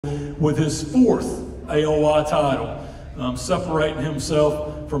with his 4th AOY title, separating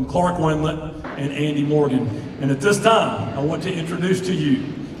himself from Clark Wendlandt and Andy Morgan. And at this time, I want to introduce to you,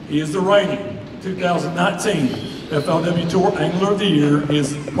 he is the reigning 2019 FLW Tour Angler of the Year. He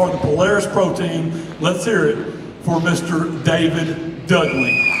is part of the Polaris Pro Team. Let's hear it for Mr. David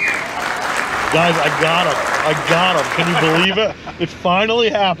Dudley. Guys, I got him. Can you believe it? It's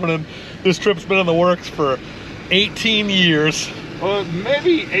finally happening. This trip's been in the works for 18 years. Well,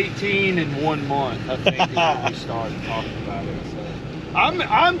 maybe 18 and 1 month, I think, is when we started talking about it. So.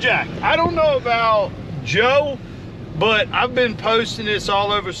 I'm jacked. I don't know about Joe, but I've been posting this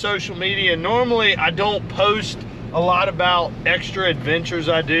all over social media. Normally, I don't post a lot about extra adventures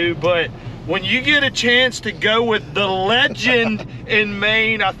I do, but when you get a chance to go with the legend in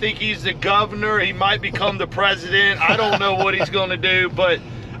Maine, I think he's the governor, he might become the president, I don't know what he's gonna do, but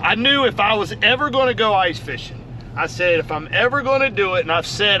I knew if I was ever gonna go ice fishing, I said if I'm ever gonna do it, and I've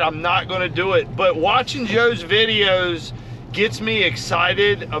said I'm not gonna do it, but watching Joe's videos gets me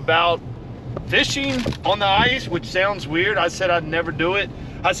excited about fishing on the ice, which sounds weird. I said I'd never do it.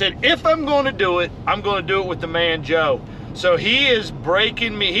 I said, if I'm gonna do it, I'm gonna do it with the man Joe. So he is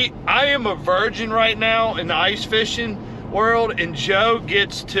breaking me. I am a virgin right now in the ice fishing world, and Joe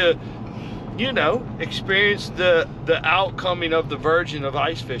gets to, you know, experience the outcoming of the virgin of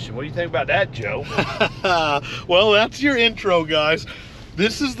ice fishing. What do you think about that, Joe? Well, that's your intro, guys.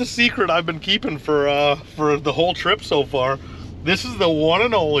 This is the secret I've been keeping for the whole trip so far. This is the one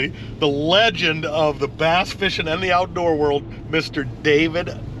and only, the legend of the bass fishing and the outdoor world, Mr.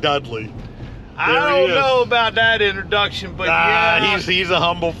 David Dudley. I don't know about that introduction, but yeah. He's a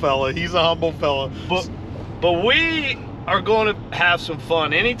humble fella. He's a humble fella. But we are going to have some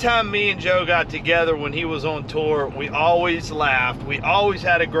fun. Anytime me and Joe got together when he was on tour, we always laughed. We always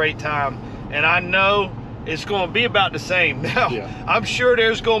had a great time. And I know it's going to be about the same. Now, yeah. I'm sure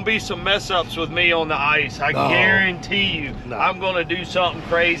there's going to be some mess ups with me on the ice. I guarantee you. No. I'm going to do something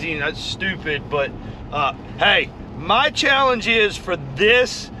crazy and that's stupid. But hey, my challenge is for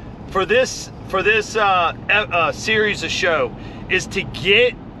this series of show is to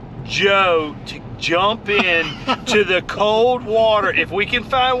get Joe to jump in to the cold water. If we can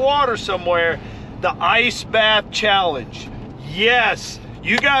find water somewhere, the ice bath challenge. Yes,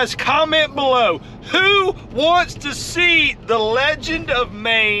 you guys comment below. Who wants to see the legend of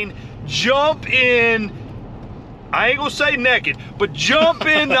Maine jump in, I ain't gonna say naked, but jump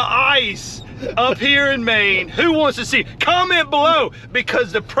in the ice up here in Maine? Who wants to see? Comment below,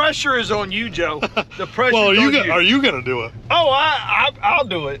 because the pressure is on you, Joe. The pressure is on you. Are you gonna do it? Oh, I'll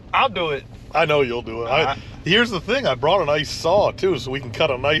do it. I'll do it. I know you'll do it. Here's the thing, I brought a nice saw too, so we can cut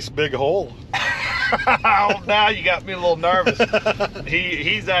a nice big hole. Oh, now you got me a little nervous.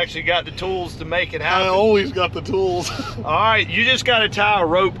 He's actually got the tools to make it happen. I always got the tools. All right, you just got to tie a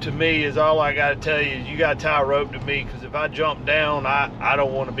rope to me is all I got to tell you. You got to tie a rope to me, because if I jump down, I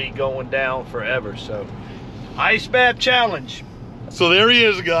don't want to be going down forever. So, ice bath challenge. So there he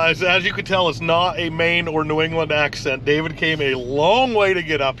is, guys. As you can tell, it's not a Maine or New England accent. David came a long way to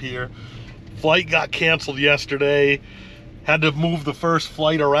get up here. Flight got canceled yesterday. Had to move the first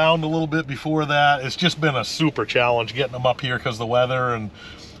flight around a little bit before that. It's just been a super challenge getting him up here because of the weather and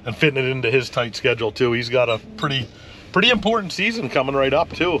fitting it into his tight schedule too. He's got a pretty important season coming right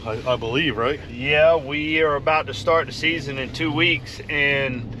up too, I believe, right? Yeah, we are about to start the season in 2 weeks,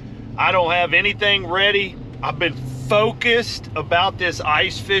 and I don't have anything ready. I've been focused about this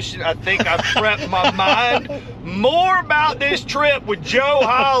ice fishing. I think I prepped my mind more about this trip with Joe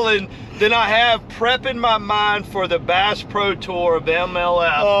Holland than I have prepping my mind for the Bass Pro Tour of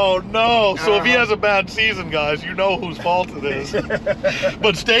MLF. Oh no, so if he has a bad season, guys, you know whose fault it is.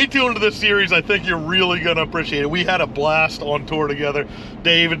 But stay tuned to this series. I think you're really gonna appreciate it. We had a blast on tour together.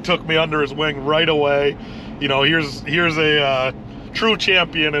 David took me under his wing right away. You know, here's a true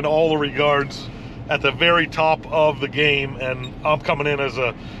champion in all the regards, at the very top of the game, and I'm coming in as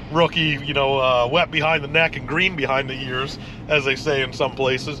a rookie, you know, wet behind the neck and green behind the ears, as they say in some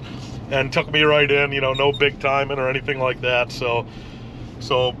places, and took me right in, you know, no big timing or anything like that. So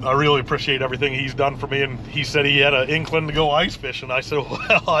I really appreciate everything he's done for me, and he said he had an inkling to go ice fishing. I said,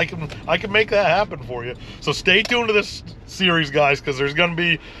 well, I can make that happen for you. So stay tuned to this series, guys, because there's going to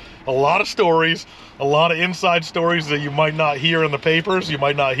be a lot of stories, a lot of inside stories that you might not hear in the papers, you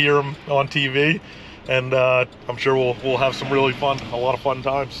might not hear them on TV, and I'm sure we'll have some really a lot of fun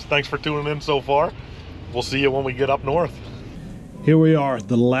times. Thanks for tuning in so far. We'll see you when we get up north. Here we are at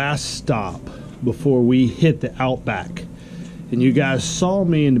the last stop before we hit the Outback. And you guys saw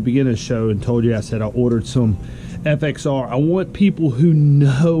me in the beginning of the show and told you, I said I ordered some FXR. I want people who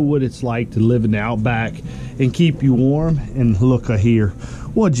know what it's like to live in the outback and keep you warm. And look here.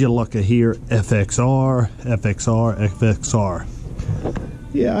 What'd you look at here? FXR, FXR, FXR.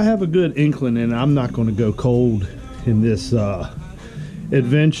 Yeah, I have a good inkling, and I'm not going to go cold in this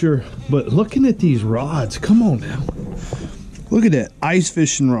adventure. But looking at these rods, come on now. Look at that, ice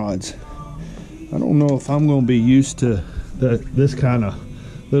fishing rods. I don't know if I'm going to be used to this kind of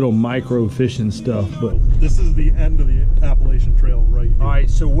little micro fishing stuff, but this is the end of the Appalachian Trail right here. All right,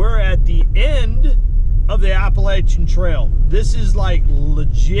 so we're at the end of the Appalachian Trail. This is like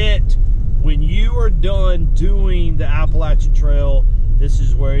legit. When you are done doing the Appalachian Trail, this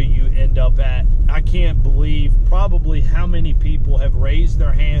is where you end up at. I can't believe probably how many people have raised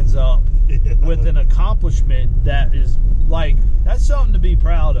their hands up with an accomplishment that is like, that's something to be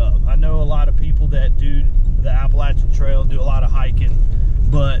proud of. I know a lot of people that do the Appalachian Trail, do a lot of hiking,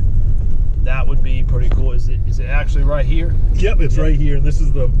 but that would be pretty cool. Is it actually right here? Yep, it's right here, and this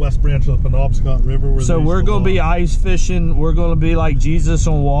is the west branch of the Penobscot River. So we're going to be ice fishing. We're going to be like Jesus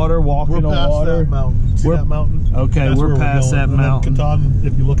on water, walking on water. That mountain. See that mountain? Okay, that's we're past that mountain. Katahdin,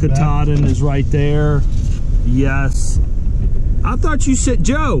 if you look Katahdin is right there. Yes. I thought you said,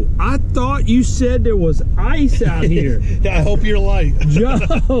 Joe, I thought you said there was ice out here. Yeah, I hope you're light. Joe.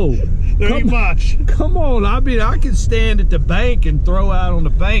 There ain't much. Come on, I mean, I can stand at the bank and throw out on the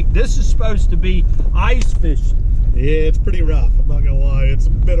bank. This is supposed to be ice fishing. Yeah, it's pretty rough, I'm not gonna lie. It's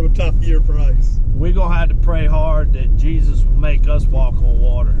a bit of a tough year for ice. We're gonna have to pray hard that Jesus will make us walk on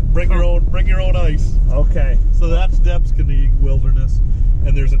water. Bring your own ice. Okay. So that's Debsconigue Wilderness,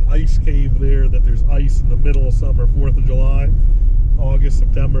 and there's an ice cave there that there's ice in the middle of summer, 4th of July. August,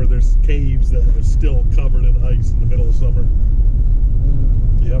 September, there's caves that are still covered in ice in the middle of summer.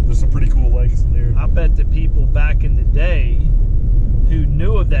 Yep, there's some pretty cool lakes in there. I bet the people back in the day who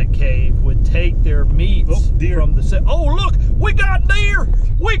knew of that cave would take their meats from the... Oh, look! We got deer!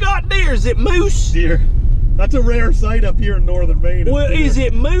 We got deer! Is it moose? Deer. That's a rare sight up here in northern Maine. Well, is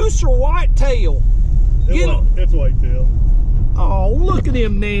it moose or whitetail? It's whitetail. Oh, look at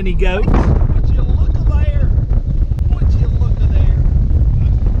them nanny goats. Would you look there? Would you look there?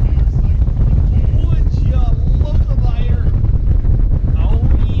 Would you look there? Oh,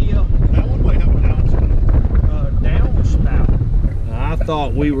 yeah. That one might have a downspout. Downspout. I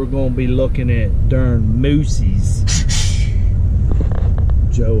thought we were going to be looking at darn moosies.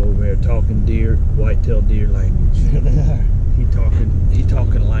 Joe over there talking deer, whitetail deer language. He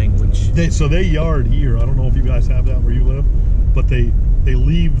talking language. So they yard here. I don't know if you guys have that where you live, but they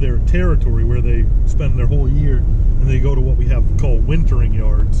leave their territory where they spend their whole year, and they go to what we have called wintering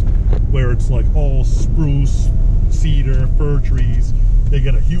yards, where it's like all spruce, cedar, fir trees. They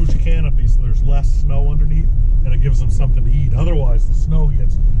get a huge canopy so there's less snow underneath, and it gives them something to eat. Otherwise, the snow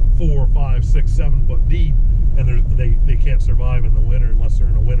gets 4, 5, 6, 7 foot deep, and they can't survive in the winter unless they're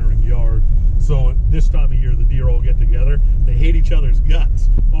in a wintering yard. So this time of year, the deer all get together. They hate each other's guts,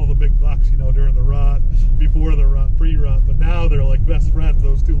 all the big bucks, you know, during the rut, before the rut, pre-rut. But now they're like best friends.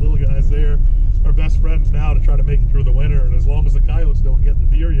 Those two little guys there are best friends now to try to make it through the winter. And as long as the coyotes don't get in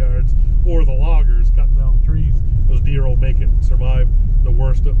the deer yards or the loggers cutting down the trees, those deer will make it and survive the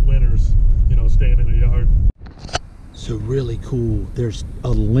worst of winters, you know, staying in a yard. So really cool. There's a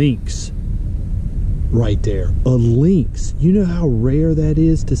lynx right there. A lynx. You know how rare that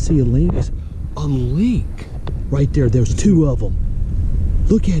is to see a lynx? A lynx right there. There's 2 of them.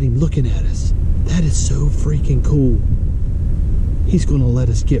 Look at him looking at us. That is so freaking cool. He's gonna let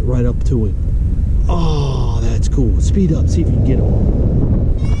us get right up to him. Oh, that's cool. Speed up, see if you can get him.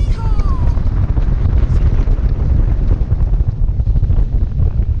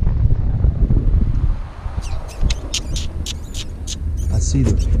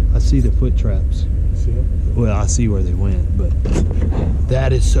 I see the foot traps. See them? Well, I see where they went, but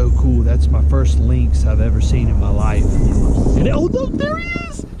that is so cool. That's my first lynx I've ever seen in my life. And oh, look, there he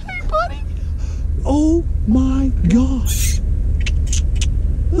is! Hey, buddy! Oh my gosh!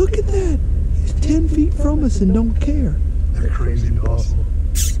 Look at that! He's 10 feet from us and don't care. They're crazy awesome.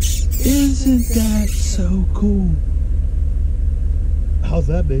 Isn't that so cool? How's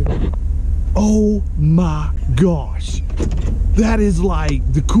that, David? Oh my gosh! That is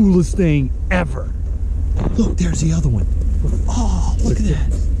like the coolest thing ever. Look, there's the other one. Oh, look at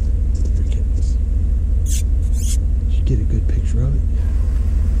that. They're kittens. Did you get a good picture of it?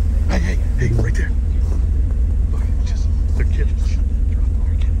 Hey, right there. Look, they're kittens.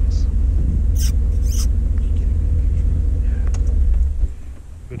 They're kittens. Did you get a good picture? Yeah.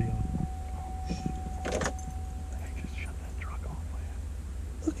 Video. Hey, just shut that truck off, man.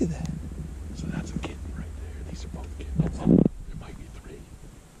 Look at that. So that's a kitten right there. These are both kittens. There might be 3.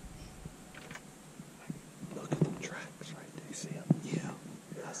 Look at them.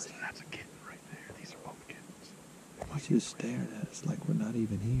 just staring at us like we're not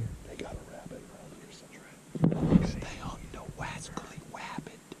even here. They got a rabbit around here, such rabbit. They are no wascally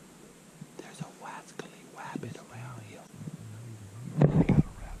wabbit. There's a wascally wabbit around here. They got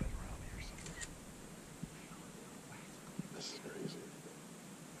a rabbit around here somewhere. This is crazy.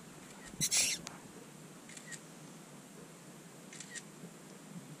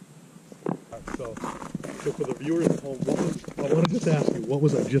 So for the viewers at home, I want to just ask you, what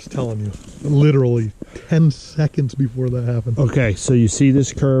was I just telling you? Literally 10 seconds before that happened. Okay, so you see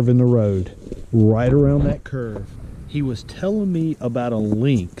this curve in the road. Right around that curve, he was telling me about a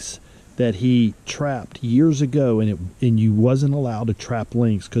lynx that he trapped years ago, and you wasn't allowed to trap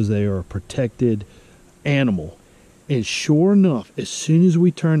lynx because they are a protected animal. And sure enough, as soon as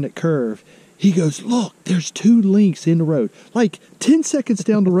we turned that curve, he goes, look, there's 2 lynx in the road, like 10 seconds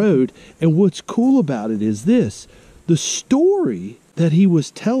down the road. And what's cool about it is this. The story that he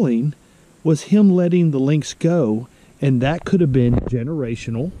was telling was him letting the lynx go, and that could have been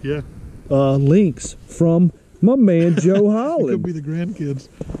generational lynx from my man Joe Holland. It could be the grandkids.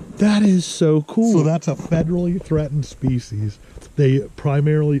 That is so cool. So that's a federally threatened species. They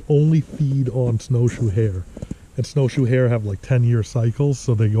primarily only feed on snowshoe hare. And snowshoe hare have like 10-year cycles,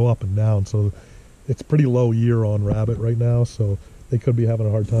 so they go up and down. So it's pretty low year on rabbit right now, so they could be having a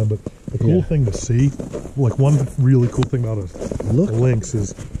hard time. But the cool thing to see, like one really cool thing about a lynx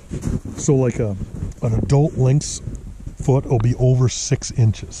is, so like an adult lynx foot will be over 6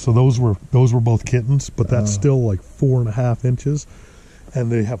 inches. So those were both kittens, but that's still like 4.5 inches, and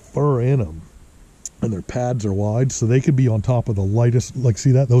they have fur in them. And their pads are wide, so they could be on top of the lightest, like,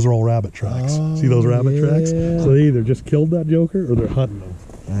 see that? Those are all rabbit tracks. See those rabbit tracks? So they either just killed that joker or they're hunting them.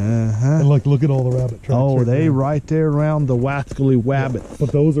 And like, look at all the rabbit tracks. Oh, they right there around the wascally wabbit. Yeah.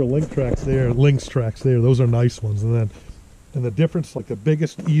 But those are lynx tracks there. Those are nice ones. And the difference, like the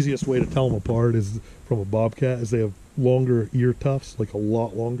biggest, easiest way to tell them apart is from a bobcat is they have longer ear tufts, like a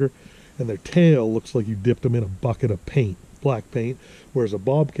lot longer. And their tail looks like you dipped them in a bucket of paint. Black paint, whereas a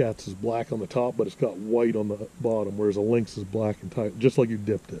bobcat's is black on the top, but it's got white on the bottom, whereas a lynx is black and tight, just like you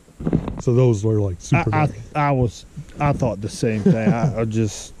dipped it. So those were like super. I thought the same thing. I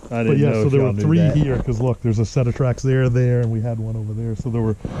didn't know. So there were 3 here, because look, there's a set of tracks there, and we had one over there. So there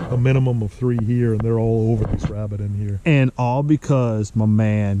were a minimum of 3 here, and they're all over this rabbit in here. And all because my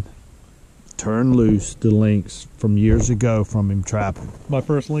man turned loose the lynx from years ago from him trapping. My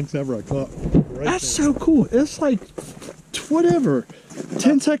first lynx ever I caught. That's so cool. It's like, whatever,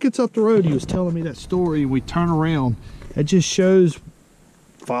 10 seconds up the road he was telling me that story, and we turn around. It just shows,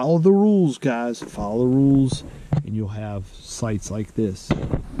 follow the rules, guys. Follow the rules, and you'll have sites like this.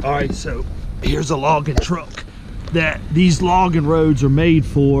 All right, so here's a logging truck that these logging roads are made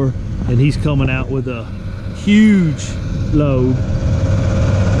for, and he's coming out with a huge load.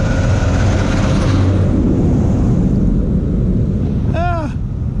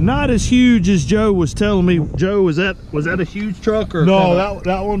 Not as huge as Joe was telling me. Joe, was that a huge truck or? No,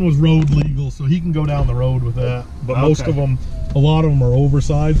 that one was road legal, so he can go down the road with that. But most of them, a lot of them are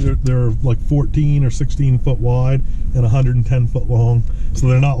oversized. They're like 14 or 16 foot wide and 110 foot long, so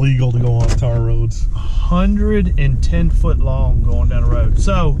they're not legal to go on tar roads. 110 foot long going down the road.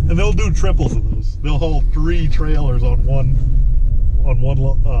 So, and they'll do triples of those. They'll hold 3 trailers on one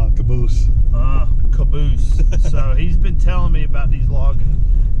caboose. Caboose. So he's been telling me about these logging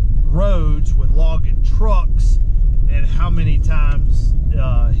roads with logging trucks and how many times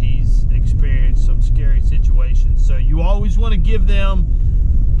he's experienced some scary situations. So you always want to give them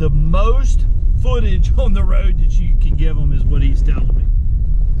the most footage on the road that you can give them, is what he's telling me.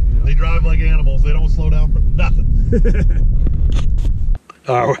 They drive like animals. They don't slow down for nothing.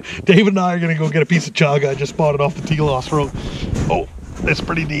 David and I are going to go get a piece of chaga. I just spotted off the Telos Road. Oh, it's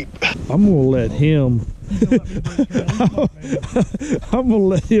pretty deep. I'm going to let him I'm gonna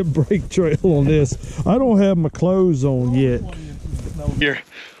let him break trail on this. I don't have my clothes on yet. Here,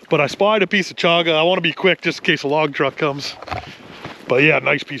 but I spied a piece of chaga. I want to be quick just in case a log truck comes. But yeah,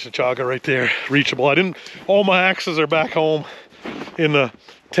 nice piece of chaga right there, reachable. All my axes are back home in the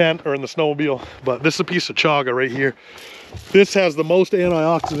tent or in the snowmobile, but this is a piece of chaga right here. This has the most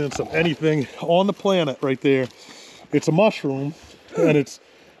antioxidants of anything on the planet right there. It's a mushroom, and it's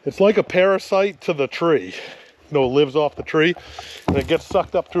like a parasite to the tree. It lives off the tree, and it gets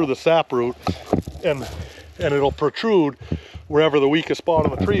sucked up through the sap root, and it'll protrude wherever the weakest spot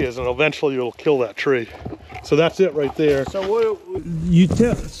on the tree is, and eventually it'll kill that tree. So that's it right there. So what you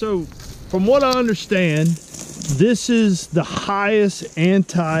tell? So from what I understand, this is the highest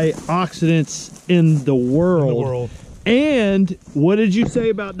antioxidants in the world. And what did you say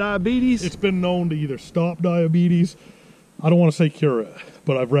about diabetes? It's been known to either stop diabetes, I don't want to say cure it,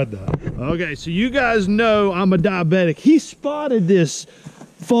 but I've read that. Okay, so you guys know I'm a diabetic. He spotted this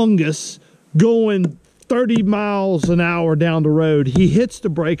fungus going 30 miles an hour down the road. He hits the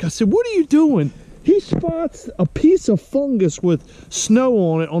brake. I said, what are you doing? He spots a piece of fungus with snow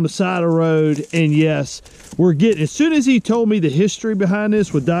on it on the side of the road. And yes, we're getting, as soon as he told me the history behind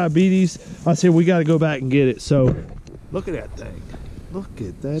this with diabetes, I said, we got to go back and get it. So look at that thing. Look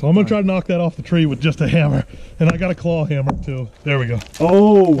at that. So I'm gonna try to knock that off the tree with just a hammer. And I got a claw hammer too. There we go.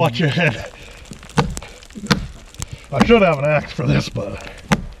 Oh, Watch your head. I should have an axe for this, but.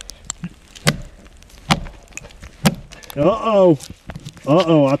 uh-oh.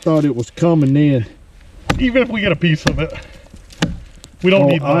 Uh-oh, I thought it was coming in. Even if we get a piece of it, we don't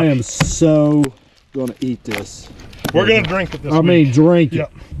need much. I am so gonna eat this. We're gonna drink it this week. I mean, drink it.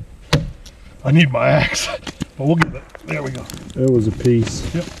 Yep. I need my axe, but we'll get it. There we go. There was a piece.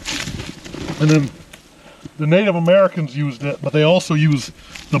 Yep. And then the Native Americans used it, but they also use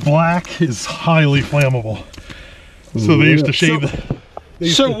the black is highly flammable. So they used to shave it.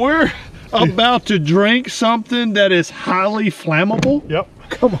 So we're about to drink something that is highly flammable? Yep.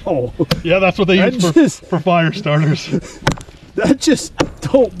 Come on. Yeah, that's what they use for fire starters. That just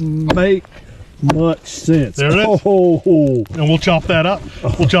don't make much sense. There it is. Oh. And we'll chop that up.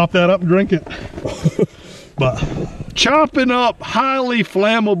 We'll chop that up and drink it. But Chopping up highly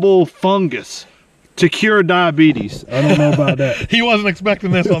flammable fungus to cure diabetes. I don't know about that. he wasn't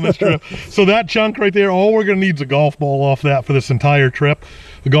expecting this on this trip. So that chunk right there, all we're gonna need is a golf ball off that for this entire trip.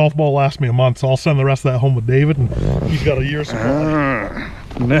 The golf ball lasts me a month, so I'll send the rest of that home with David, and he's got a year's supply.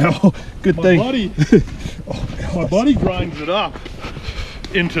 Now, good My thing. buddy, my buddy grinds it up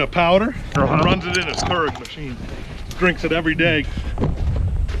into powder and runs it in his Keurig machine. Drinks it every day.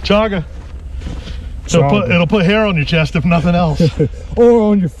 Chaga. It'll put hair on your chest if nothing else. Or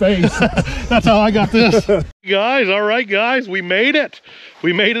on your face. That's how I got this. Guys, all right, guys, we made it.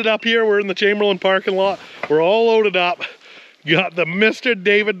 We made it up here. We're in the Chamberlain parking lot. We're all loaded up. Got the Mr.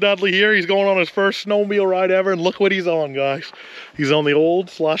 David Dudley here. He's going on his first snowmobile ride ever, and look what he's on, guys. He's on the old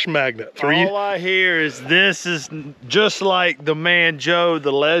slush magnet. All I hear is this is just like the man Joe,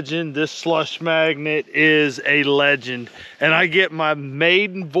 the legend. This slush magnet is a legend. And I get my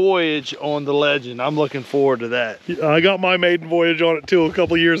maiden voyage on the legend. I'm looking forward to that. I got my maiden voyage on it too a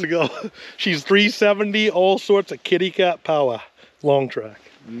couple years ago. She's 370, all sorts of kitty cat power, long track.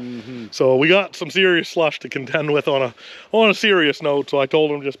 So we got some serious slush to contend with on a serious note. So I told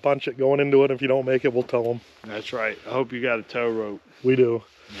him just punch it going into it. If you don't make it, we'll tell him. That's right. I hope you got a tow rope. We do.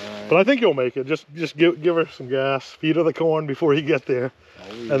 Right. But I think you'll make it. Just give her some gas. Feed her the corn before you get there.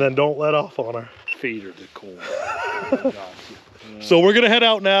 And then don't let off on her. Feed her the corn. So we're gonna head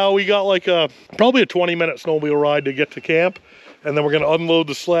out now. We got like probably a 20-minute snowmobile ride to get to camp. And then we're gonna unload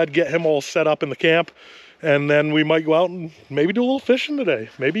the sled, get him all set up in the camp. And then we might go out and maybe do a little fishing today.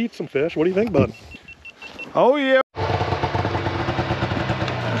 Maybe eat some fish. What do you think, bud? Oh, yeah.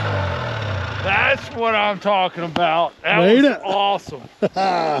 That's what I'm talking about. That Made was it. awesome.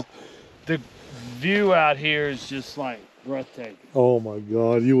 The view out here is just like breathtaking. Oh my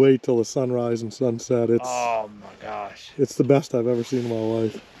God, you wait till the sunrise and sunset. Oh my gosh. It's the best I've ever seen in my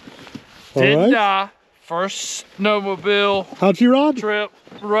life. Didn't die. First snowmobile How'd you ride? trip,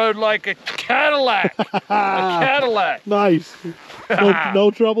 rode like a Cadillac. A Cadillac. Nice.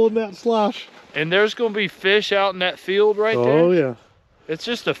 No trouble in that slush. And there's gonna be fish out in that field right there. Oh yeah. It's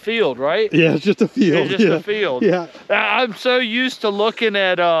just a field, right? Yeah, it's just a field. It's just a field. Yeah. I'm so used to looking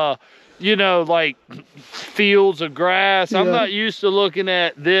at you know, like fields of grass. I'm not used to looking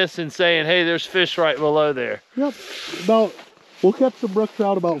at this and saying, hey, there's fish right below there. Yep. We'll catch some brook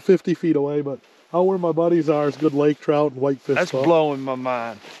trout about 50 feet away, but out where my buddies are is good lake trout and whitefish. That's stuff. blowing my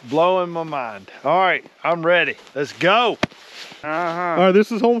mind. Blowing my mind. All right, I'm ready. Let's go. All right,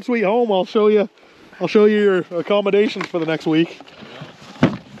 this is home sweet home. I'll show you your accommodations for the next week.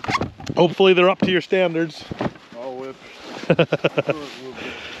 Hopefully they're up to your standards. Oh,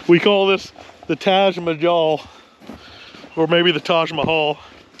 We call this the Taj Mahal, or maybe the Taj Mahal.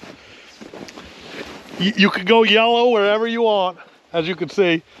 You could go yellow wherever you want, as you can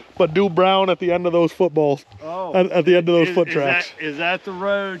see, but do brown at the end of those footballs. Oh. At the end of those foot tracks. Is that the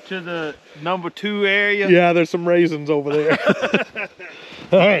road to the #2 area? Yeah, there's some raisins over there.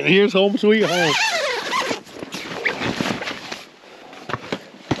 All right, here's home sweet home.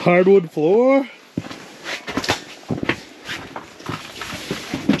 Hardwood floor.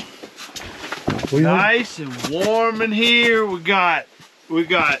 Nice and warm in here. We got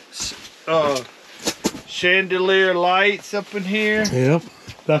chandelier lights up in here. Yep.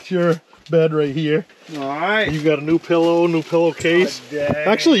 That's your bed right here. All right. You got a new pillow, new pillowcase. Oh, dang.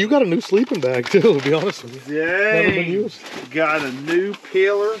 Actually, you got a new sleeping bag too, to be honest with you. Never been Dang. used. Got a new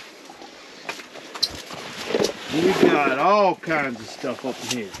pillar. We got all kinds of stuff up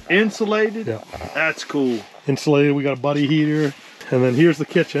in here. Insulated. Yeah. That's cool. Insulated, we got a buddy heater. And then here's the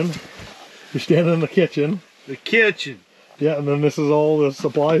kitchen. You're standing in the kitchen. The kitchen. Yeah, and then this is all the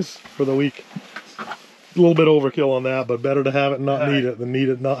supplies for the week. A little bit overkill on that, but better to have it and not need it than need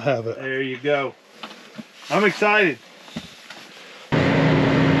it and not have it. There you go. I'm excited.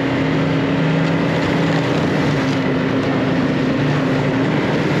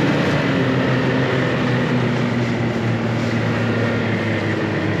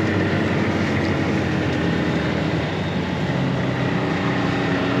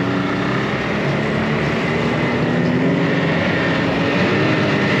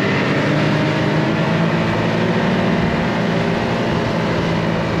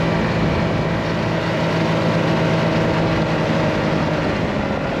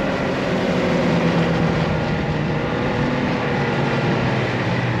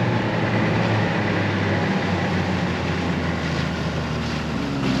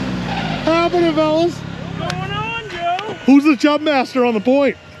 Happening, fellas? What's going on, Joe? Who's the chub master on the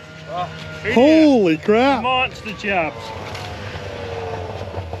point? Holy crap! Monster chops.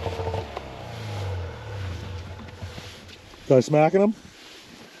 Guys smacking them?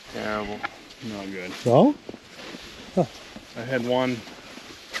 Terrible. Not good. No? I had one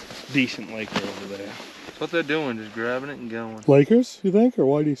decent lake over there. That's what they're doing, just grabbing it and going. Lakers, you think, or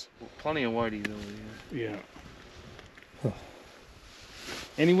whiteys? Plenty of whiteys over here. Yeah.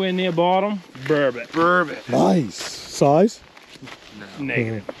 Anywhere near bottom, burbot. Burbot. Nice. Size?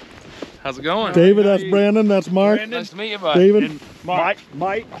 Negative. How's it going? David, that's Brandon, that's Mark. Brandon. Nice to meet you, bud. David, Mike.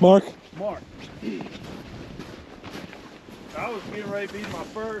 Mark. Mark. I was getting ready to be my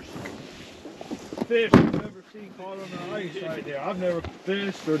first fish I've ever seen caught on the ice right there. I've never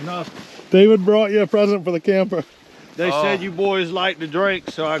fished or nothing. David brought you a present for the camper. They said you boys like to drink,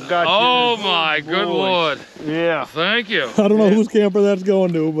 so I got you. Oh my good lord. Yeah. Thank you. I don't know whose camper that's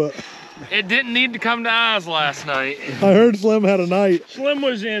going to, but It didn't need to come to ours last night. I heard Slim had a night. Slim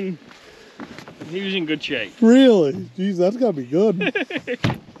was in, he was in good shape. Really? Jeez, that's gotta be good.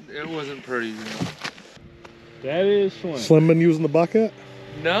 It wasn't pretty. That is Slim. Slim been using the bucket?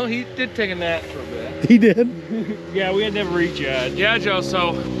 No, he did take a nap for a bit. He did. Yeah, we had never recharged. Yeah, Joe,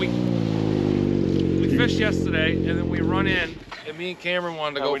 so we fished yesterday and then we run in and me and Cameron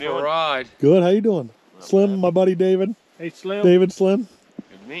wanted to How go we for doing? a ride. Good, how you doing? Slim, my buddy David. Hey, Slim. David Slim.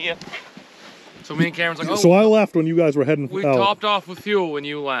 Good to meet you. So me and Cameron's like, oh, So I left when you guys were heading we out. topped off with fuel when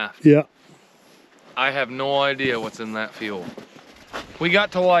you left. Yeah. I have no idea what's in that fuel. We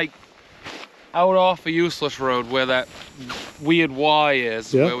got to like out off a useless road where that weird Y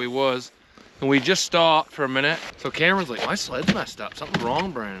is, Yeah. where we was. And we just stopped for a minute. So Cameron's like, my sled's messed up. Something's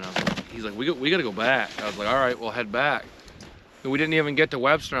wrong, Brandon. He's like, we got to go back. I was like, all right, we'll head back. And we didn't even get to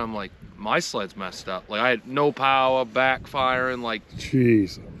Webster. I'm like, my sled's messed up. Like I had no power, backfiring. Like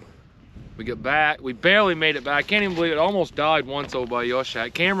Jeez. we get back. We barely made it back. I can't even believe it. Almost died once over by your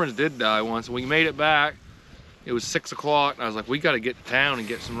shack. Cameron's did die once. We made it back. It was 6 o'clock. And I was like, we got to get to town and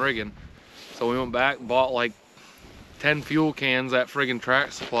get some rigging. So we went back and bought like 10 fuel cans, that friggin'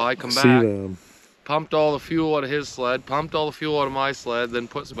 Track Supply, come See back, them. pumped all the fuel out of his sled, pumped all the fuel out of my sled, then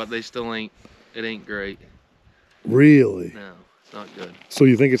put some, but they still ain't, it ain't great. Really? No, it's not good. So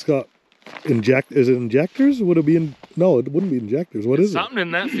you think it's got is it injectors? Would it be in, no, it wouldn't be injectors. What is it? Something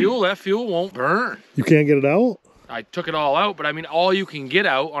in that fuel won't burn. You can't get it out? I took it all out, but I mean, all you can get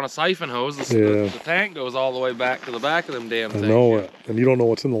out on a siphon hose, the tank goes all the way back to the back of them damn I things. know it. And you don't know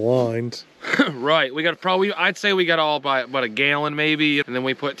what's in the lines. Right, we got probably, I'd say we got all by about a gallon maybe, and then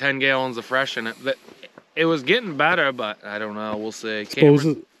we put 10 gallons of fresh in it. It was getting better, but I don't know, we'll see. Suppose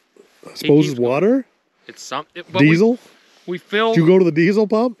it's water? It's something. Diesel? We filled. Did you go to the diesel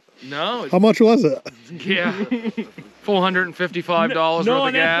pump? No. How much was it? Yeah. $455 worth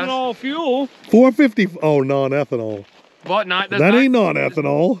of gas. Non-ethanol fuel. $450. Oh, non-ethanol. But not, That ain't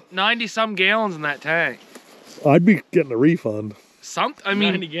non-ethanol. 90 some gallons in that tank. I'd be getting a refund. I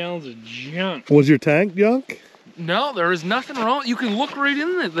mean, 90 gallons of junk. Was your tank junk? no, there is nothing wrong. You can look right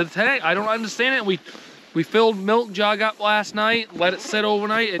in the tank. I don't understand it. We filled milk jug up last night, let it sit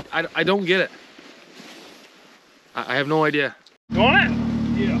overnight. I don't get it. I have no idea. You want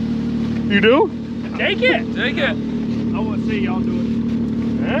it? Yeah. You do? Take it. Take it. I want to see y'all do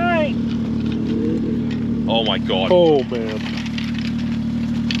it. All right. Oh my God. Oh, man.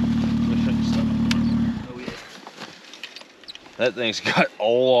 That thing's got a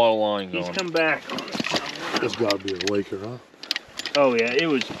lot of line going. He's come back on it. This gotta be a Laker, huh? Oh yeah, it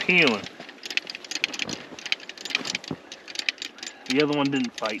was peeling. The other one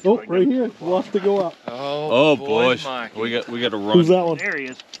didn't fight. Oh, right here. Lost to go up. Oh, boys, Mikey. we got to run. Who's that one? There he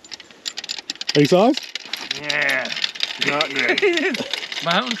is. Any size? Yeah. Not great.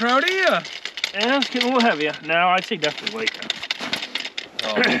 Mountain trout here. Yeah, it's getting a little heavier. No, I'd say definitely lake trout.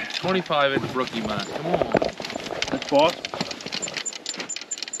 Oh, 25-inch rookie, man. Come on. That's boss.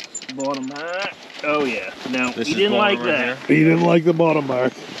 Bottom mark. Oh yeah. No, This he is didn't like bottom right that. He didn't like the bottom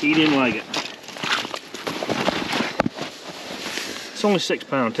mark. He didn't like it. It's only 6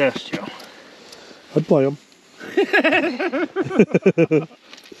 pound test, Joe. I'd play him.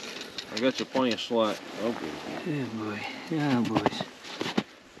 I got you plenty of slack. Okay. Good boy. Yeah, boys.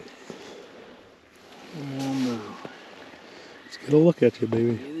 One move. Let's get a look at you,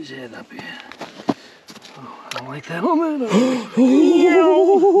 baby. Get his head up here. Oh, I don't like that one.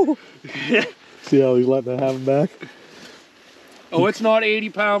 See how he's letting it have him back? Oh, it's not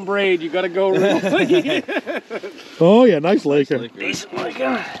 80-pound braid. You got to go real. Oh, yeah, nice laker. Decent like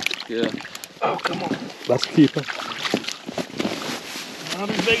that. Yeah. Oh, come on. That's a keeper. Not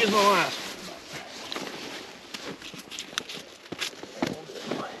as big as my last.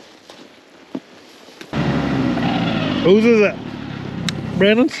 Whose is it?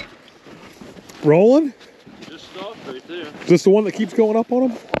 Brandon's? Rolling? Just stopped right there. Is this the one that keeps going up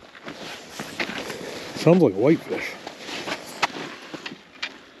on him? Sounds like a whitefish.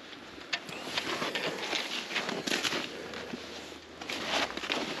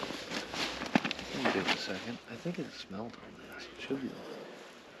 Give it a second. I think it smelled on this. It should be.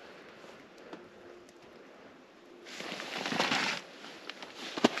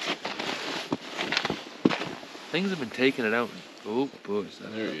 Things have been taking it out. Oh, boys.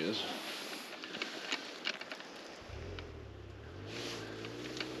 There he is.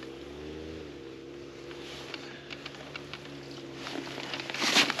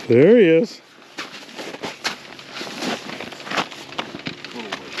 There he is.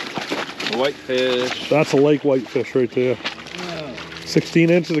 A whitefish. That's a lake whitefish right there. 16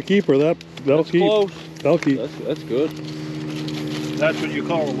 inches a keeper. That'll keep. Close. That'll keep. That's good. That's what you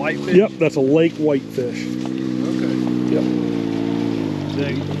call a whitefish? Yep, that's a lake whitefish. Okay. Yep.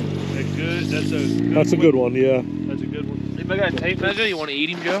 That's good. That's a good one, yeah. That's a good one. Anybody got a tape measure? You want to eat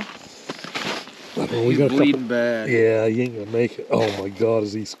him, Joe? Oh, He's bleeding bad. Yeah, he ain't gonna make it. Oh my God,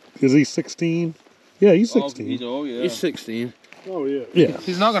 is he 16? Yeah, he's 16. Oh, yeah. He's 16. Oh yeah. Yeah.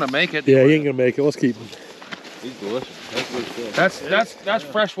 He's not gonna make it. Yeah, he ain't gonna make it. Let's keep him. He's delicious. That's good stuff. That's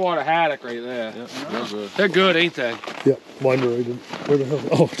freshwater haddock right there. Yeah, real good. They're good, ain't they? Yep, mine were right in. Where the hell?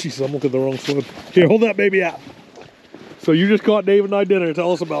 Oh, jeez, I'm looking at the wrong swim. Here, hold that baby out. So you just caught Dave and I dinner.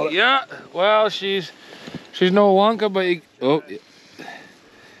 Tell us about it. Yeah. Well, she's no lunker, but oh.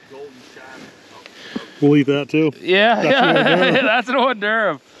 We'll eat that too. Yeah, That's an hors d'oeuvre. that's an hors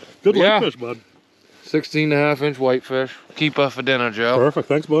d'oeuvre. Good Yeah. whitefish, bud. 16.5-inch whitefish. Keep her for dinner, Joe. Perfect.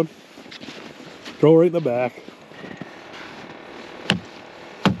 Thanks, bud. Throw right in the back.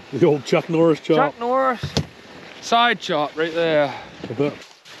 The old Chuck Norris chop. Chuck Norris. Side chop right there.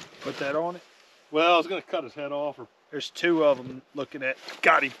 Put that on it. Well, I was gonna cut his head off. There's 2 of them looking at.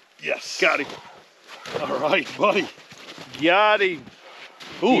 Got him. Yes. Got him. All right, buddy. Got him.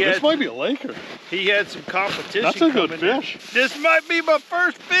 Ooh, He this had- might be a laker. He had some competition. That's a good coming in. fish. This might be my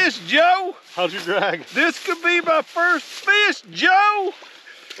first fish, Joe. How's your drag? This could be my first fish, Joe.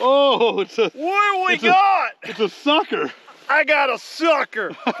 Oh, it's a What we got? it's a sucker. I got a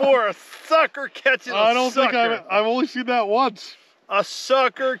sucker for a sucker catching a sucker. I don't think I've only seen that once. A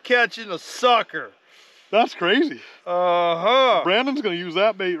sucker catching a sucker. That's crazy. Uh-huh. Brandon's gonna use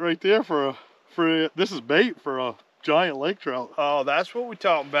that bait right there for this is bait for a giant lake trout. Oh, that's what we're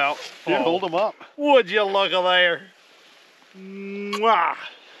talking about. Here, Oh. hold him up. Would you look at there? Mwah.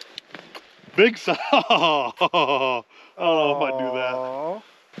 Big size. I don't know if I do that. Aw.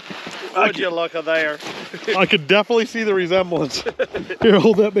 Would you look at there? I could definitely see the resemblance. Here,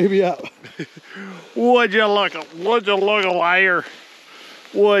 hold that baby out. Would you look at there?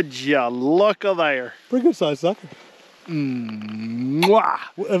 Would you look at there? Pretty good size sucker. Mwah.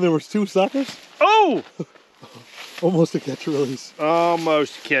 And there was 2 suckers. Oh! Almost a catch and release.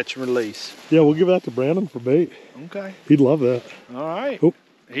 Almost catch and release. Yeah, we'll give that to Brandon for bait. Okay. He'd love that. All right. Oh.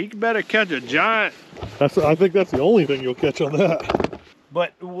 He better catch a giant. I think that's the only thing you'll catch on that.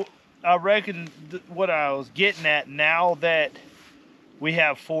 But I reckon what I was getting at, now that we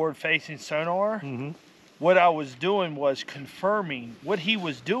have forward-facing sonar, what I was doing was confirming. What he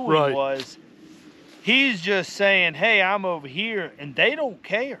was doing was he's just saying, hey, I'm over here, and they don't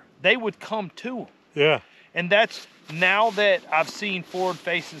care. They would come to him. Yeah. And that's now that I've seen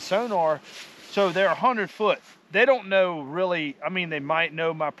forward-facing sonar, so they're 100 foot they don't know really. I mean, they might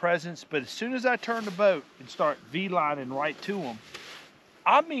know my presence, but as soon as I turn the boat and start V-lining right to them,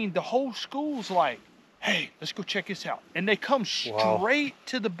 I mean, the whole school's like, hey, let's go check this out. And they come straight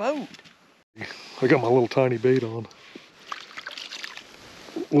to the boat. I got my little tiny bait on.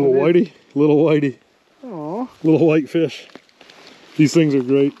 Little whitey, little whitey. Aw. Little white fish. These things are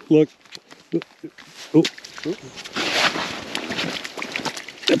great. Look. Oh.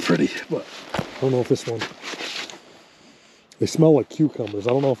 They're pretty, but I don't know if this one. They smell like cucumbers. I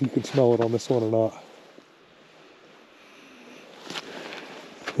don't know if you can smell it on this one or not.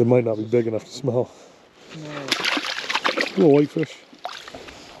 It might not be big enough to smell. No. Little white fish.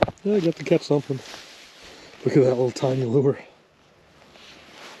 Yeah, I got to catch something. Look at that little tiny lure.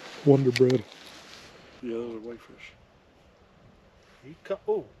 Wonder bread. Yeah, those are whitefish.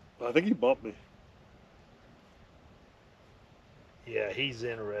 Oh. I think he bumped me. Yeah, he's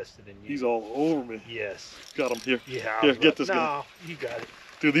interested in you. He's all over me. Yes. Got him here. Yeah. Here, get this guy. No, you got it.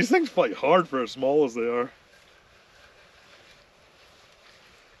 Dude, these things fight hard for as small as they are.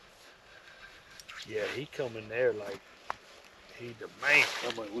 Yeah, he come in there like he the man.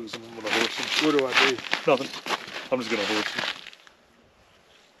 I might lose him. I'm gonna horse him. What do I do? Nothing. I'm just gonna horse him.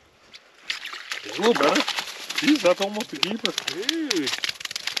 A little better. Jeez, that's almost a keeper. Dude.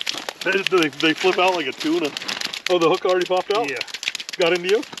 They flip out like a tuna. Oh, the hook already popped out? Yeah. Got into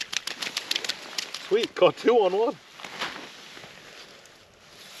you? Sweet, caught 2 on 1.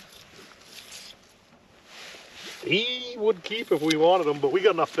 He would keep if we wanted him, but we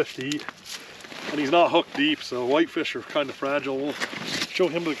got enough fish to eat. And he's not hooked deep, so whitefish are kind of fragile. We'll show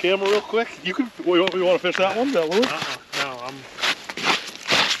him to the camera real quick. You can, we want to fish that one, that lure? No, I'm...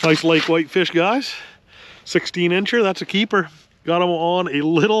 Nice lake whitefish, guys. 16-incher, that's a keeper. Got him on a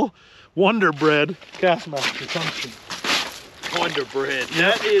little Wonder Bread Castmaster function. Wonder Bread.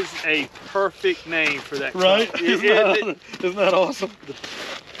 That is a perfect name for that. Right? Isn't that awesome?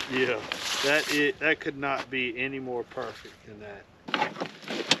 Yeah. That could not be any more perfect than that.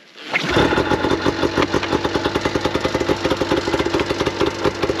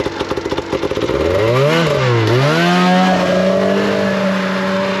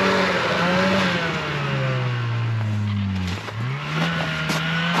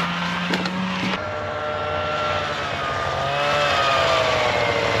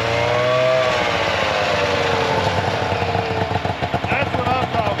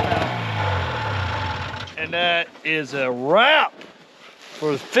 Is a wrap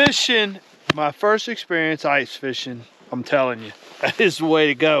for fishing. My first experience ice fishing. I'm telling you, that is the way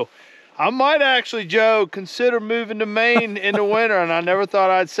to go. I might actually, Joe, consider moving to Maine in the winter, and I never thought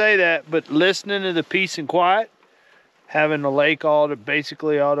I'd say that, but listening to the peace and quiet, having the lake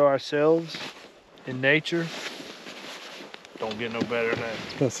basically all to ourselves in nature, don't get no better than that.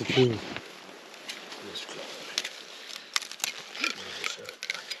 That's the truth.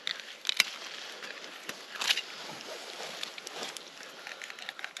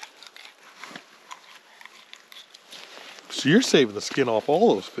 So you're saving the skin off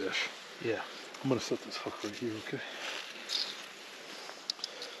all those fish. Yeah. I'm gonna set this hook right here, okay?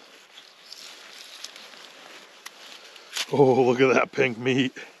 Oh, look at that pink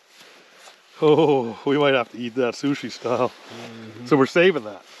meat. Oh, we might have to eat that sushi style. Mm-hmm. So we're saving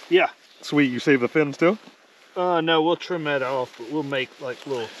that. Yeah. Sweet, you save the fins too? No, we'll trim that off, but we'll make like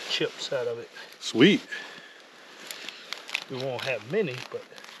little chips out of it. Sweet. We won't have many, but...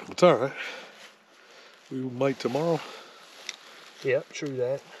 It's all right. We might tomorrow. Yep, true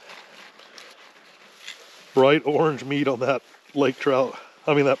that. Bright orange meat on that lake trout.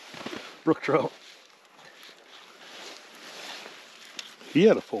 I mean that brook trout. He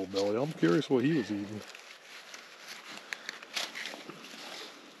had a full belly. I'm curious what he was eating.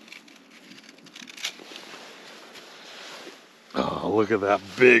 Oh, look at that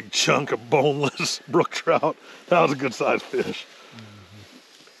big chunk of boneless brook trout. That was a good sized fish.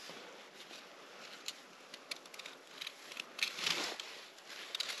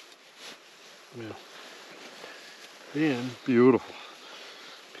 Yeah. Then beautiful.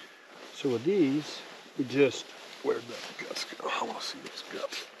 So with these, we just, where'd that guts go? I want to see those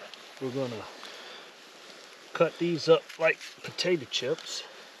guts. We're gonna cut these up like potato chips,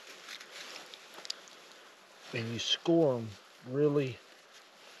 and you score them really.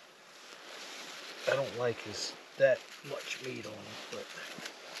 I don't like that much meat on them, but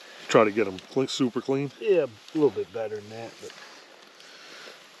try to get them super clean. Yeah, a little bit better than that, but.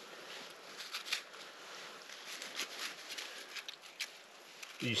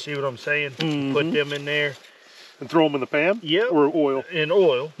 You see what I'm saying? Mm-hmm. Put them in there. And throw them in the pan? Yeah. Or oil? In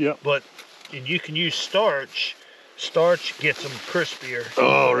oil. Yeah. But and you can use starch. starch gets them crispier.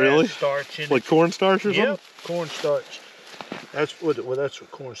 Oh, really? Starch in Like cornstarch or something? Yep, cornstarch. That's what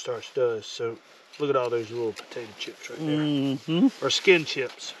cornstarch does. So look at all those little potato chips right there. Mm-hmm. Or skin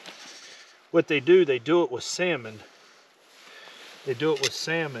chips. What they do it with salmon. They do it with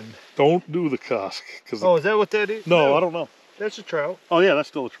salmon. Don't do the cusk. Oh, is that what that is? No, I don't know. That's a trout. Oh yeah, that's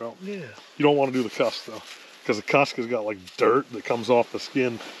still a trout. Yeah. You don't want to do the cusk though, because the cusk has got like dirt that comes off the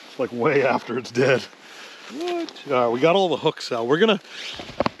skin like way after it's dead. What? All right, we got all the hooks out. We're gonna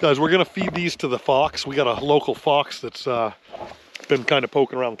feed these to the fox. We got a local fox that's been kind of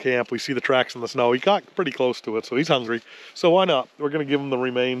poking around camp. We see the tracks in the snow. He got pretty close to it, so he's hungry. So why not? We're gonna give him the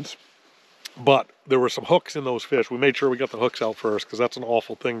remains. But there were some hooks in those fish. We made sure we got the hooks out first because that's an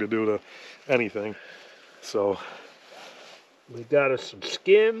awful thing to do to anything. So we got us some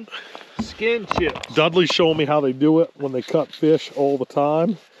skin chips. Dudley's showing me how they do it when they cut fish all the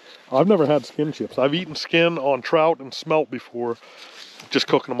time. I've never had skin chips. I've eaten skin on trout and smelt before, just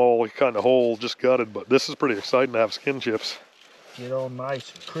cooking them all like kind of whole, just gutted. But this is pretty exciting to have skin chips. Get all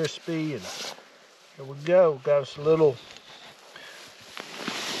nice and crispy, and here we go. Got us a little.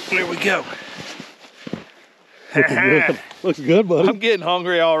 There we go. Looking good. Looks good, buddy. I'm getting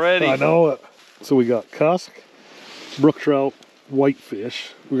hungry already. I know it. So we got cusk, brook trout,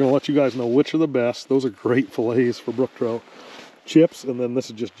 whitefish. We're gonna let you guys know which are the best. Those are great fillets for brook trout. Chips, and then this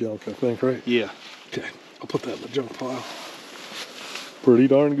is just junk, I think, right? Yeah. Okay, I'll put that in the junk pile. Pretty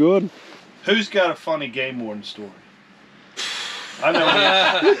darn good. Who's got a funny game warden story? I know.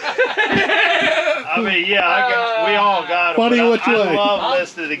 I mean, yeah, we all got them. Funny which way? I love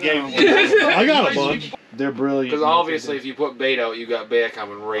listening to game wardens. I got a bunch. They're brilliant. Because obviously, if you put bait out, you got bear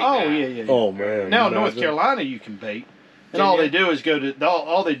coming right now. Yeah. Oh man. Now in North Carolina, you can bait. And all they do is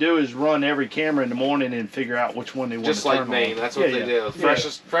all they do is run every camera in the morning and figure out which one they want Just to turn like Maine, on. that's what they do.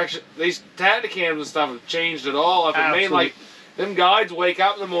 Freshest, these Tacticams and stuff have changed it all up in Maine. Like, them guides wake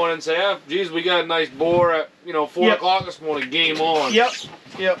up in the morning and say, oh, geez, we got a nice boar at, 4 o'clock this morning, game on. Yep.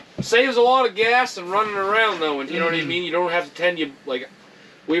 Saves a lot of gas and running around, though, and you know what I mean? You don't have to tend you, like,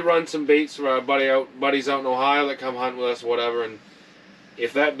 we run some baits for our buddies out in Ohio that come hunt with us, whatever, and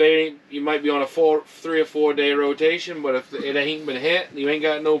if that bait, you might be on a 3 or 4 day rotation, but if it ain't been hit, you ain't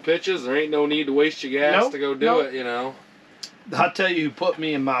got no pitches, there ain't no need to waste your gas to go do it, I'll tell you who put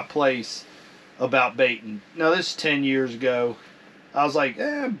me in my place about baiting. Now, this is 10 years ago. I was like,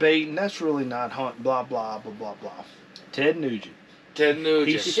 baiting, that's really not hunting, blah, blah, blah, blah, blah. Ted Nugent.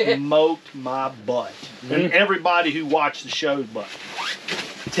 He smoked my butt. And everybody who watched the show's butt.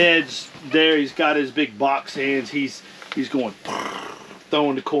 Ted's there, he's got his big box hands, he's going,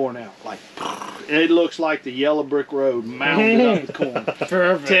 throwing the corn out. Like, it looks like the yellow brick road mounted up the corn.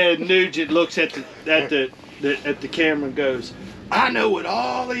 Perfect. Ted Nugent looks at the camera and goes, I know what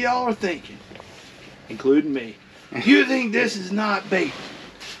all of y'all are thinking, including me. You think this is not bait?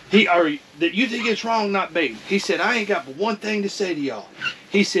 That you think it's wrong not bait? He said, I ain't got but one thing to say to y'all.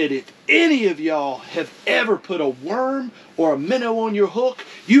 He said, if any of y'all have ever put a worm or a minnow on your hook,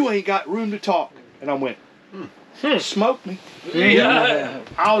 you ain't got room to talk. And I went, smoked me. Yeah.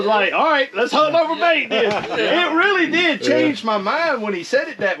 I was like, all right, let's hunt over bait then. It really did change my mind when he said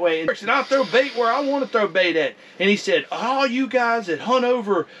it that way. And I'll throw bait where I want to throw bait at. And he said, all you guys that hunt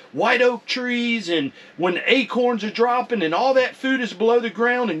over white oak trees and when the acorns are dropping and all that food is below the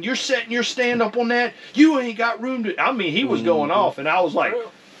ground and you're setting your stand up on that, you ain't got room to. I mean, he was going off and I was like,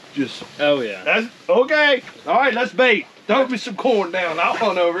 just, oh yeah. That's okay. All right, let's bait. Throw me some corn down. I'll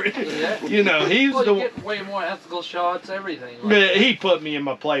hunt over it. He was the get way more ethical shots, everything. He put me in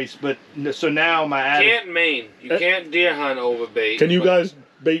my place, but so now my attitude. Can't Maine. You can't deer hunt over bait. Can you guys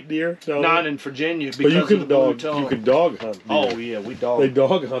bait deer? Not in Virginia because but you can of the blue tongue. You can dog hunt deer. Oh yeah, we dog. They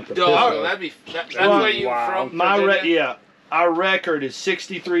dog hunt the dog. That's where you from. Our record is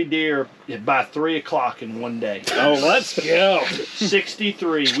 63 deer by 3 o'clock in one day. Oh, let's go.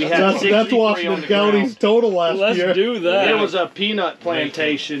 63. We had 63 that's Washington County's total last year. Let's do that. It was a peanut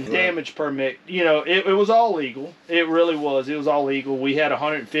plantation, damage permit. It was all legal. It really was. It was all legal. We had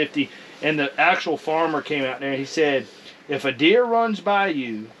 150, and the actual farmer came out there and he said, if a deer runs by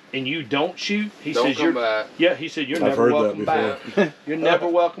you and you don't shoot, he says you're back. Yeah, he said you're never welcome back. You're never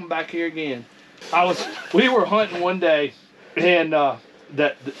welcome back here again. We were hunting one day. And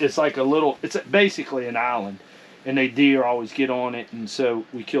it's like it's basically an island, and deer always get on it, and so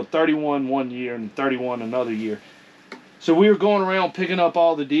we killed 31 one year and 31 another year. So we were going around picking up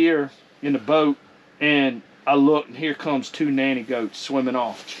all the deer in the boat, and I looked, and here comes 2 nanny goats swimming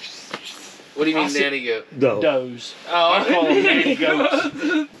off. What do you mean nanny goat? Does. Oh. I call them nanny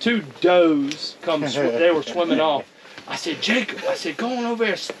goats. 2 does they were swimming off. I said, Jacob, go on over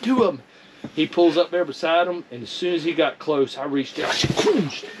there, 2 of them. He pulls up there beside him, and as soon as he got close, I reached out.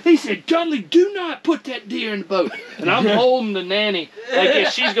 He said, Dudley, do not put that deer in the boat. And I'm holding the nanny like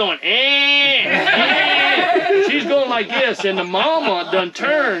this. She's going, she's going like this, and the mama done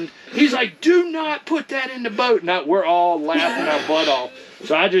turned. He's like, do not put that in the boat. Now we're all laughing our butt off.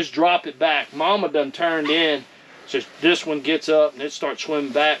 So I just drop it back. Mama done turned in. So this one gets up and it starts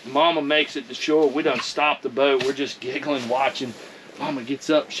swimming back. Mama makes it to shore. We done stopped the boat. We're just giggling, watching. Mama gets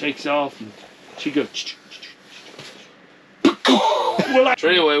up, shakes off, and she goes. So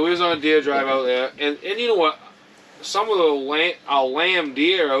anyway, we was on a deer drive out there, and you know what? Some of the our lamb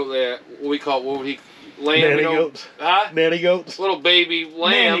deer out there, what would he? Lamb, Nanny goats. Huh? Nanny goats. Little baby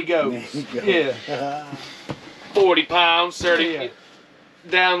lamb. Nanny goats. Yeah. 40 pounds, 30 Yeah.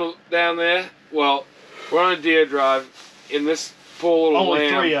 down there. Well, we're on a deer drive in this poor little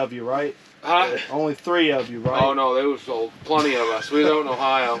Only lamb. 3 of you, right? Huh? Only 3 of you, right? Oh no, there was plenty of us. We was out in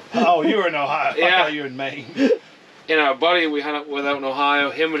Ohio. Oh, you were in Ohio. Yeah. I thought you were in Maine. And our buddy we hung up with out in Ohio,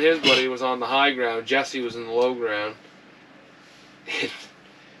 him and his buddy was on the high ground. Jesse was in the low ground.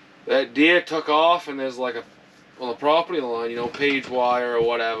 That deer took off, and there's like on the property line, you know, page wire or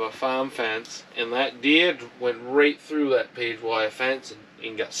whatever, farm fence, and that deer went right through that page wire fence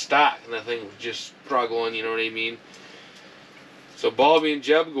and got stuck, and that thing was just struggling, you know what I mean? So Bobby and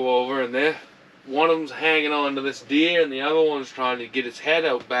Jeb go over, and one of them's hanging on to this deer, and the other one's trying to get its head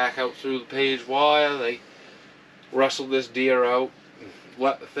back out through the page wire. They wrestled this deer out, and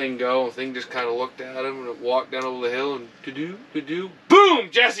let the thing go, and the thing just kind of looked at him, and it walked down over the hill, and boom!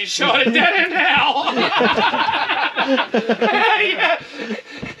 Jesse shot it dead in hell! Yeah.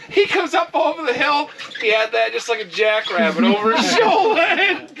 He comes up over the hill, he had that just like a jackrabbit over his shoulder,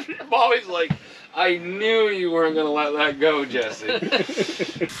 and Bobby's like, I knew you weren't going to let that go, Jesse.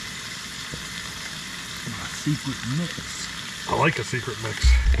 Secret mix. I like a secret mix.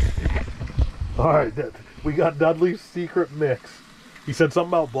 All right, we got Dudley's secret mix. He said something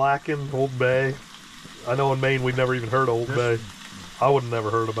about Blackened, Old Bay. I know in Maine we'd never even heard of Old Bay. I would have never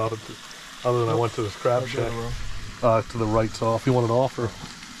heard about it other than I went to this crab shack. To the right's off. You want it off or?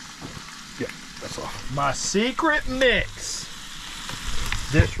 Yeah, that's off. My secret mix.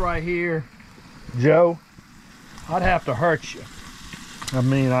 This right here, Joe, I'd have to hurt you. I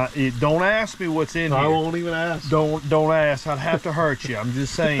mean, don't ask me what's in here. I won't even ask. Don't ask. I'd have to hurt you. I'm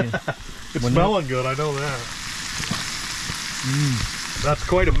just saying. It's smelling good, I know that. That's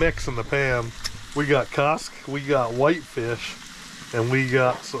quite a mix in the pan. We got cusk, we got whitefish, and we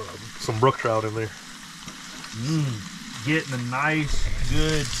got some brook trout in there. Getting a nice,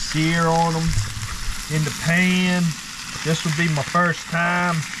 good sear on them in the pan. This would be my first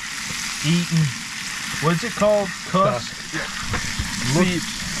time eating. What's it called? Cusk?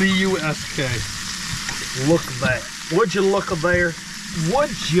 C-U-S-K. Look at that. Would you look at there?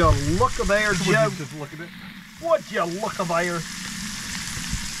 Would you look at there, Joe? Just look at it. Would you look at there?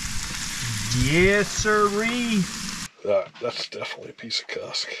 Yes, sirree. That's definitely a piece of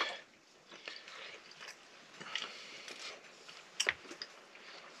cusk.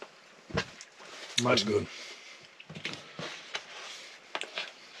 That's good.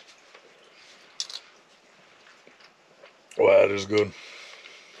 Well, that is good.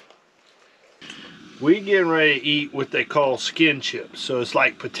 We getting ready to eat what they call skin chips. So it's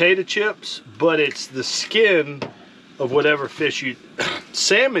like potato chips, but it's the skin of whatever fish you...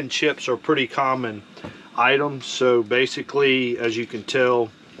 Salmon chips are pretty common items. So basically, as you can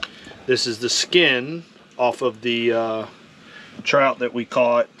tell, this is the skin off of the trout that we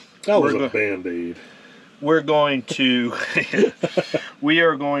caught. That was a Band-Aid. We're going to... we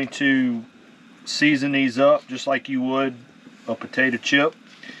are going to season these up just like you would a potato chip.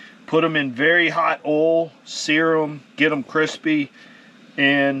 Put them in very hot oil, sear them, get them crispy,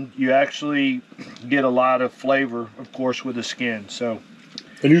 and you actually get a lot of flavor, of course, with the skin. So,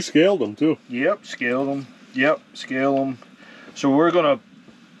 and you scaled them too. Yep, scaled them. Yep, scale them. So we're gonna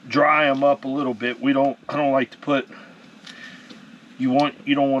dry them up a little bit. I don't like to put. You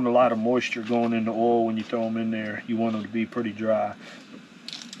don't want a lot of moisture going in the oil when you throw them in there. You want them to be pretty dry.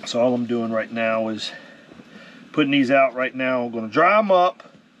 So all I'm doing right now is putting these out right now. I'm gonna dry them up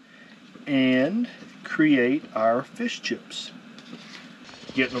and create our fish chips.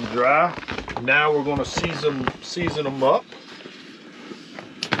 Getting them dry. Now we're going to season them up.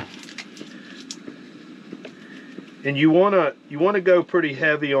 And you want to go pretty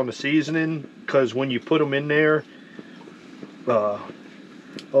heavy on the seasoning, because when you put them in there,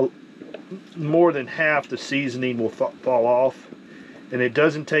 more than half the seasoning will fall off, and it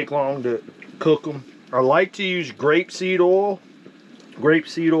doesn't take long to cook them. I like to use grapeseed oil.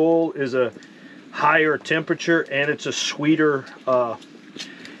 Grapeseed oil is a higher temperature and it's a sweeter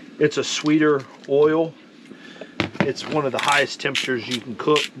It's a sweeter oil. It's one of the highest temperatures you can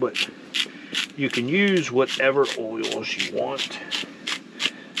cook, but you can use whatever oils you want.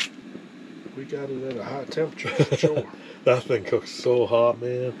 We got it at a high temperature for sure. That thing cooks so hot,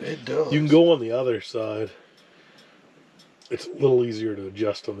 man. It does. You can go on the other side. It's a little easier to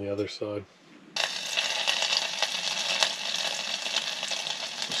adjust on the other side.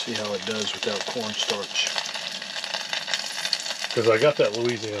 Let's see how it does without cornstarch. Because I got that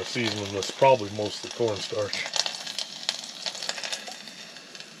Louisiana seasoning that's probably mostly cornstarch.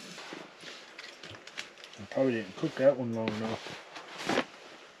 I probably didn't cook that one long enough.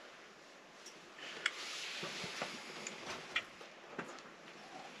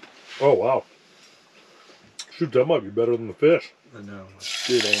 Oh, wow. Shoot, that might be better than the fish. I know. It's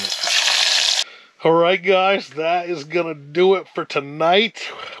good, ain't it? All right, guys, that is going to do it for tonight.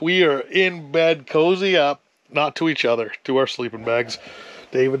 We are in bed, cozy up. Not to each other, to our sleeping bags.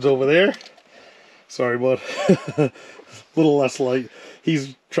 David's over there. Sorry, bud. A little less light.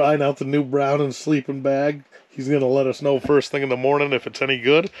 He's trying out the new Brown sleeping bag. He's going to let us know first thing in the morning if it's any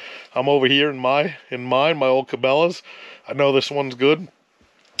good. I'm over here in mine, my old Cabela's. I know this one's good.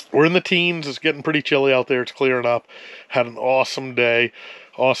 We're in the teens. It's getting pretty chilly out there. It's clearing up. Had an awesome day.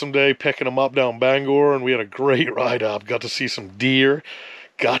 Awesome day picking them up down Bangor, and we had a great ride up. Got to see some deer.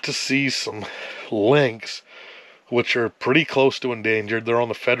 Got to see some lynx, which are pretty close to endangered. They're on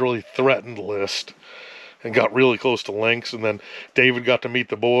the federally threatened list, and got really close to lynx. And then David got to meet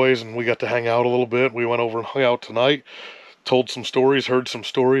the boys, and we got to hang out a little bit. We went over and hung out tonight, told some stories, heard some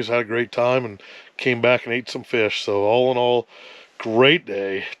stories, had a great time, and came back and ate some fish. So all in all, great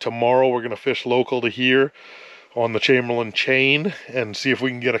day. Tomorrow we're going to fish local to here on the Chamberlain Chain and see if we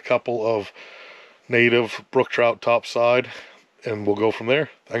can get a couple of native brook trout topside, and we'll go from there.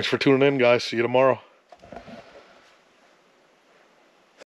 Thanks for tuning in, guys. See you tomorrow.